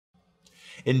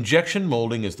Injection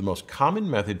molding is the most common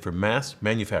method for mass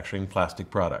manufacturing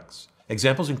plastic products.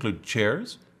 Examples include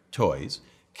chairs, toys,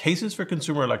 cases for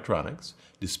consumer electronics,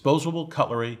 disposable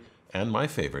cutlery, and my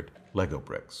favorite, Lego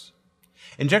bricks.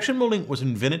 Injection molding was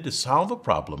invented to solve a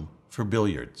problem for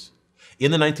billiards. In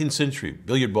the 19th century,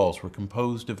 billiard balls were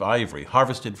composed of ivory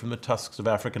harvested from the tusks of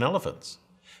African elephants.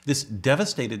 This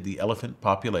devastated the elephant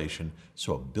population,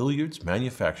 so a billiards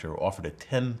manufacturer offered a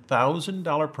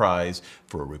 $10,000 prize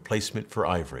for a replacement for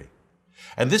ivory.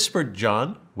 And this spurred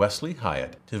John Wesley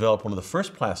Hyatt to develop one of the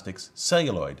first plastics,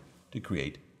 celluloid, to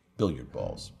create billiard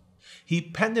balls. He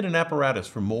patented an apparatus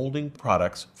for molding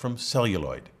products from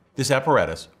celluloid. This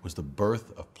apparatus was the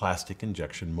birth of plastic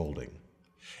injection molding.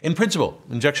 In principle,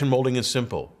 injection molding is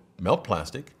simple. Melt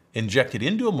plastic, inject it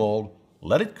into a mold,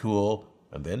 let it cool,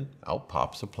 and then out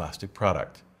pops a plastic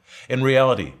product. In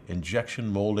reality, injection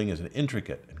molding is an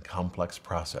intricate and complex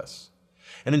process.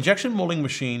 An injection molding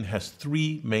machine has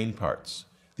three main parts: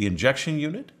 the injection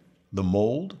unit, the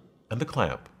mold, and the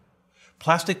clamp.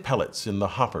 Plastic pellets in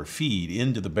the hopper feed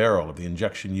into the barrel of the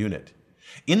injection unit.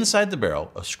 Inside the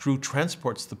barrel, a screw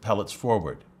transports the pellets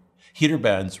forward. Heater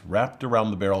bands wrapped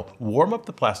around the barrel warm up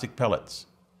the plastic pellets.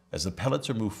 As the pellets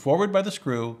are moved forward by the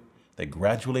screw, they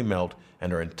gradually melt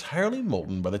and are entirely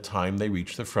molten by the time they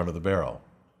reach the front of the barrel.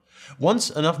 Once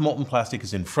enough molten plastic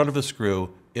is in front of the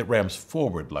screw, it rams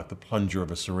forward like the plunger of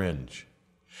a syringe.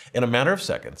 In a matter of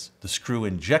seconds, the screw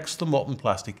injects the molten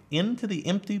plastic into the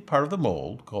empty part of the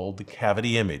mold called the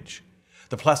cavity image.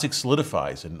 The plastic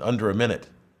solidifies in under a minute.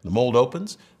 The mold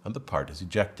opens and the part is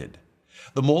ejected.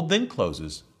 The mold then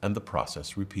closes and the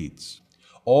process repeats.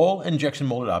 All injection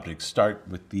molded objects start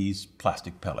with these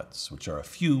plastic pellets, which are a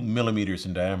few millimeters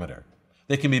in diameter.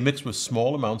 They can be mixed with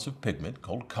small amounts of pigment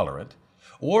called colorant,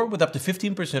 or with up to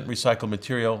 15% recycled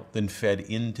material, then fed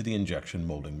into the injection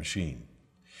molding machine.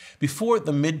 Before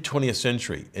the mid-20th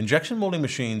century, injection molding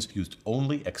machines used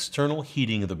only external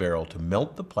heating of the barrel to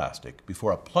melt the plastic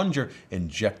before a plunger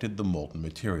injected the molten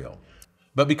material.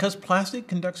 But because plastic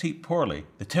conducts heat poorly,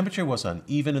 the temperature was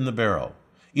uneven in the barrel.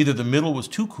 Either the middle was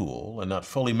too cool and not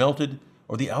fully melted,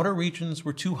 or the outer regions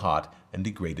were too hot and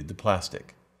degraded the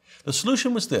plastic. The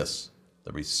solution was this: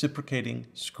 the reciprocating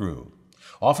screw,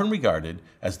 often regarded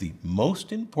as the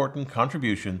most important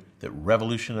contribution that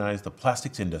revolutionized the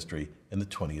plastics industry in the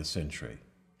 20th century.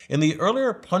 In the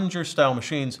earlier plunger-style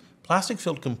machines, plastic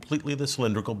filled completely the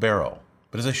cylindrical barrel.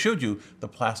 But as I showed you, the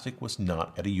plastic was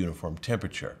not at a uniform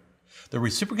temperature. The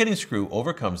reciprocating screw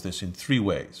overcomes this in three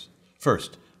ways.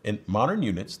 First, in modern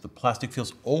units, the plastic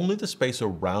fills only the space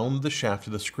around the shaft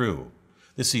of the screw.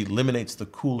 This eliminates the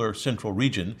cooler central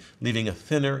region, leaving a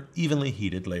thinner, evenly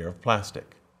heated layer of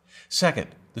plastic.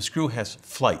 Second, the screw has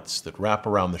flights that wrap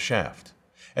around the shaft.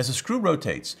 As the screw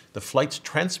rotates, the flights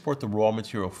transport the raw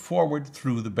material forward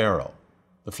through the barrel.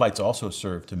 The flights also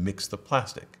serve to mix the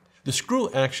plastic. The screw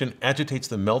action agitates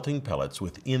the melting pellets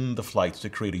within the flights to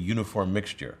create a uniform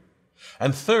mixture.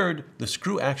 And third, the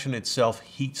screw action itself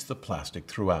heats the plastic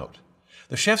throughout.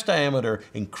 The shaft's diameter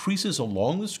increases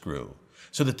along the screw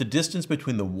so that the distance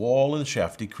between the wall and the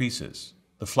shaft decreases.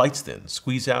 The flights then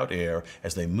squeeze out air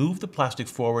as they move the plastic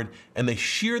forward, and they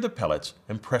shear the pellets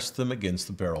and press them against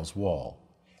the barrel's wall.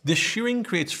 This shearing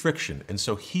creates friction and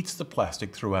so heats the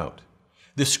plastic throughout.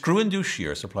 This screw-induced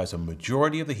shear supplies a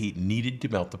majority of the heat needed to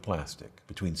melt the plastic,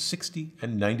 between 60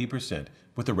 and 90%,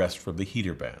 with the rest from the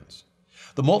heater bands.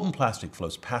 The molten plastic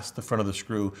flows past the front of the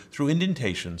screw through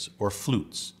indentations or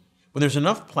flutes. When there's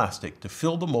enough plastic to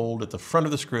fill the mold at the front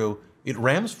of the screw, it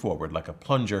rams forward like a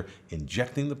plunger,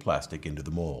 injecting the plastic into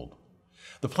the mold.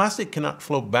 The plastic cannot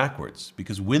flow backwards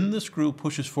because when the screw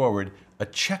pushes forward, a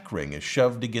check ring is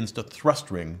shoved against a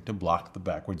thrust ring to block the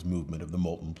backwards movement of the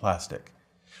molten plastic.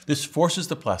 This forces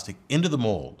the plastic into the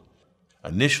mold.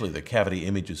 Initially, the cavity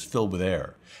image is filled with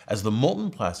air. As the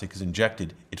molten plastic is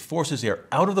injected, it forces air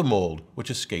out of the mold, which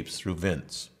escapes through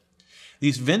vents.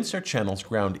 These vents are channels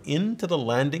ground into the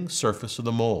landing surface of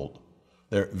the mold.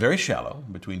 They're very shallow,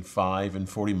 between 5 and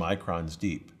 40 microns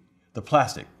deep. The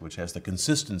plastic, which has the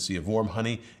consistency of warm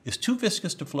honey, is too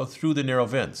viscous to flow through the narrow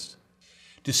vents.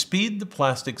 To speed the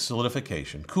plastic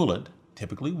solidification, coolant,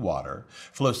 typically water,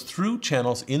 flows through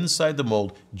channels inside the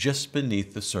mold just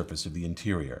beneath the surface of the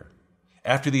interior.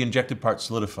 After the injected part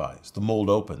solidifies, the mold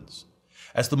opens.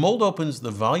 As the mold opens, the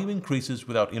volume increases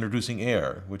without introducing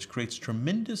air, which creates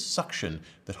tremendous suction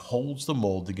that holds the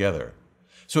mold together.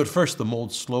 So at first, the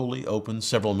mold slowly opens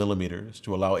several millimeters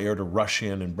to allow air to rush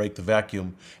in and break the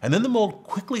vacuum, and then the mold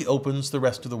quickly opens the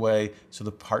rest of the way so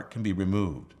the part can be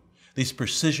removed. These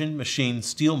precision machined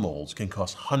steel molds can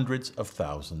cost hundreds of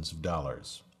thousands of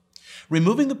dollars.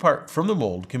 Removing the part from the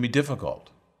mold can be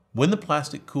difficult. When the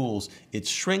plastic cools, it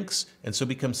shrinks and so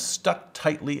becomes stuck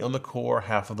tightly on the core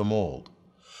half of the mold.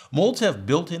 Molds have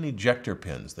built-in ejector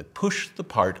pins that push the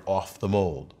part off the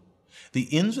mold. The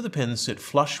ends of the pins sit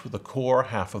flush with the core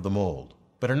half of the mold,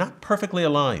 but are not perfectly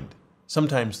aligned.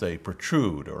 Sometimes they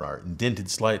protrude or are indented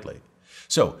slightly.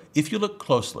 So, if you look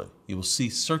closely, you will see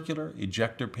circular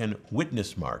ejector pin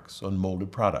witness marks on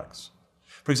molded products.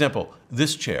 For example,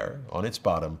 this chair, on its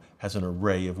bottom, has an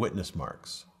array of witness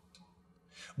marks.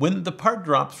 When the part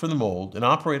drops from the mold, an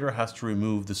operator has to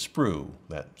remove the sprue,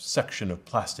 that section of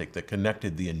plastic that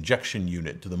connected the injection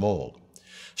unit to the mold.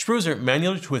 Sprues are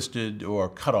manually twisted or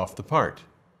cut off the part.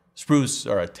 Sprues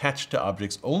are attached to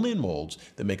objects only in molds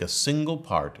that make a single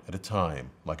part at a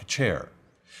time, like a chair.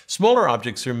 Smaller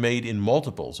objects are made in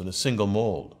multiples in a single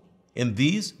mold. In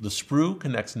these, the sprue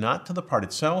connects not to the part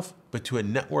itself, but to a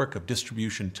network of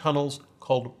distribution tunnels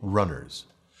called runners.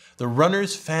 The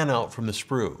runners fan out from the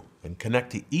sprue and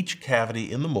connect to each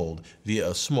cavity in the mold via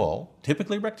a small,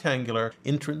 typically rectangular,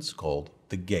 entrance called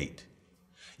the gate.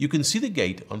 You can see the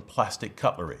gate on plastic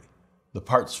cutlery. The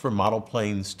parts for model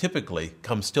planes typically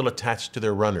come still attached to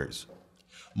their runners.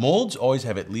 Molds always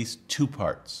have at least two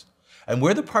parts, and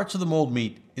where the parts of the mold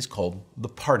meet is called the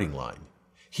parting line.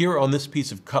 Here on this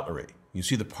piece of cutlery, you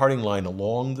see the parting line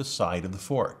along the side of the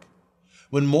fork.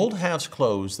 When mold halves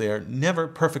close, they are never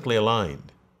perfectly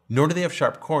aligned, nor do they have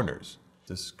sharp corners.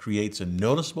 This creates a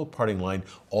noticeable parting line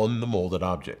on the molded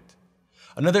object.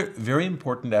 Another very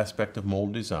important aspect of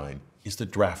mold design is the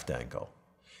draft angle.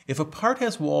 If a part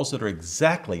has walls that are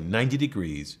exactly 90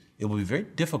 degrees, it will be very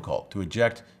difficult to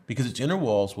eject because its inner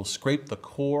walls will scrape the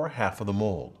core half of the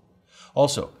mold.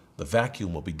 Also, the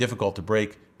vacuum will be difficult to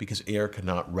break because air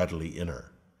cannot readily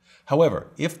enter. However,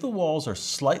 if the walls are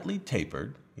slightly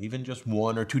tapered, even just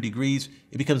 1 or 2 degrees,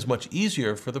 it becomes much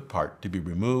easier for the part to be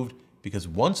removed because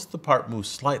once the part moves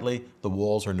slightly, the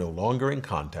walls are no longer in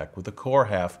contact with the core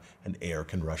half and air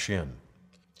can rush in.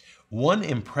 One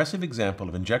impressive example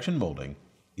of injection molding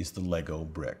is the Lego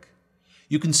brick.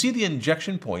 You can see the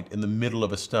injection point in the middle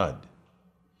of a stud,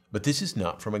 but this is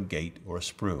not from a gate or a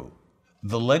sprue.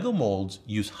 The Lego molds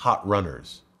use hot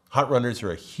runners. Hot runners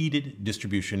are a heated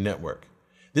distribution network.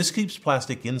 This keeps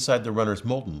plastic inside the runners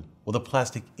molten while the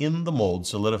plastic in the mold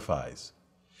solidifies.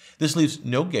 This leaves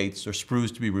no gates or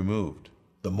sprues to be removed.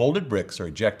 The molded bricks are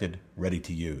ejected, ready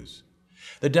to use.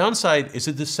 The downside is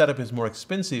that this setup is more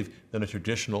expensive than a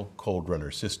traditional cold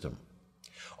runner system.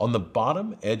 On the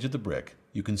bottom edge of the brick,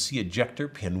 you can see ejector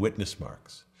pin witness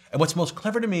marks. And what's most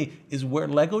clever to me is where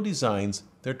Lego designs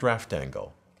their draft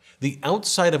angle. The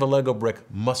outside of a Lego brick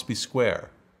must be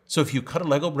square. So if you cut a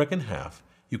Lego brick in half,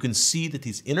 you can see that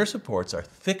these inner supports are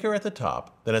thicker at the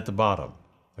top than at the bottom.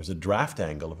 There's a draft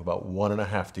angle of about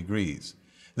 1.5 degrees.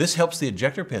 This helps the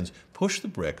ejector pins push the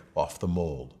brick off the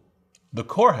mold. The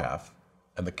core half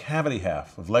and the cavity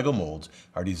half of Lego molds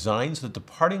are designed so that the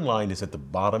parting line is at the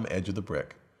bottom edge of the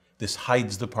brick. This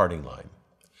hides the parting line.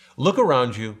 Look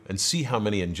around you and see how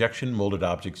many injection molded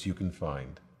objects you can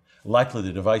find. Likely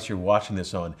the device you're watching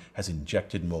this on has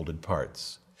injected molded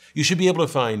parts. You should be able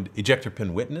to find ejector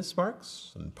pin witness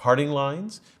marks and parting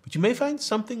lines, but you may find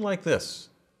something like this.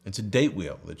 It's a date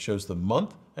wheel that shows the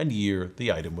month and year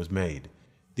the item was made.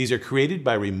 These are created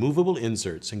by removable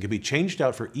inserts and can be changed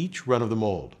out for each run of the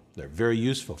mold. They're very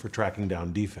useful for tracking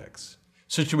down defects.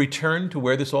 So to return to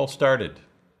where this all started,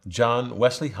 John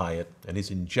Wesley Hyatt and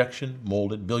his injection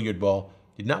molded billiard ball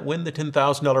did not win the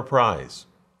 $10,000 prize.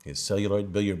 His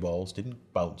celluloid billiard balls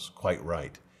didn't bounce quite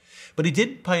right. But he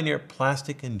did pioneer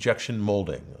plastic injection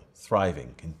molding, a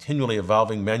thriving, continually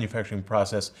evolving manufacturing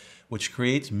process which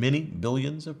creates many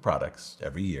billions of products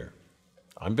every year.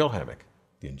 I'm Bill Hammack,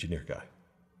 the Engineer Guy.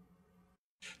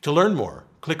 To learn more,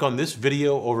 click on this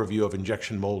video overview of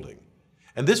injection molding.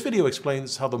 And this video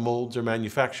explains how the molds are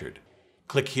manufactured.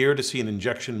 Click here to see an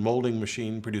injection molding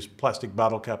machine produce plastic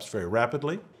bottle caps very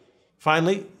rapidly.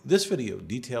 Finally, this video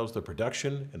details the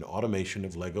production and automation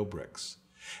of Lego bricks.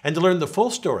 And to learn the full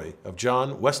story of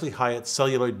John Wesley Hyatt's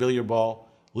celluloid billiard ball,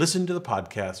 listen to the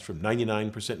podcast from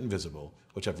 99% Invisible,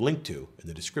 which I've linked to in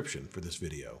the description for this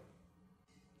video.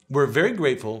 We're very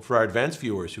grateful for our advanced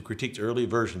viewers who critiqued early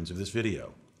versions of this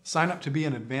video. Sign up to be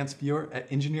an advanced viewer at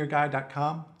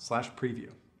engineerguy.com/preview.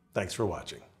 Thanks for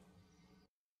watching.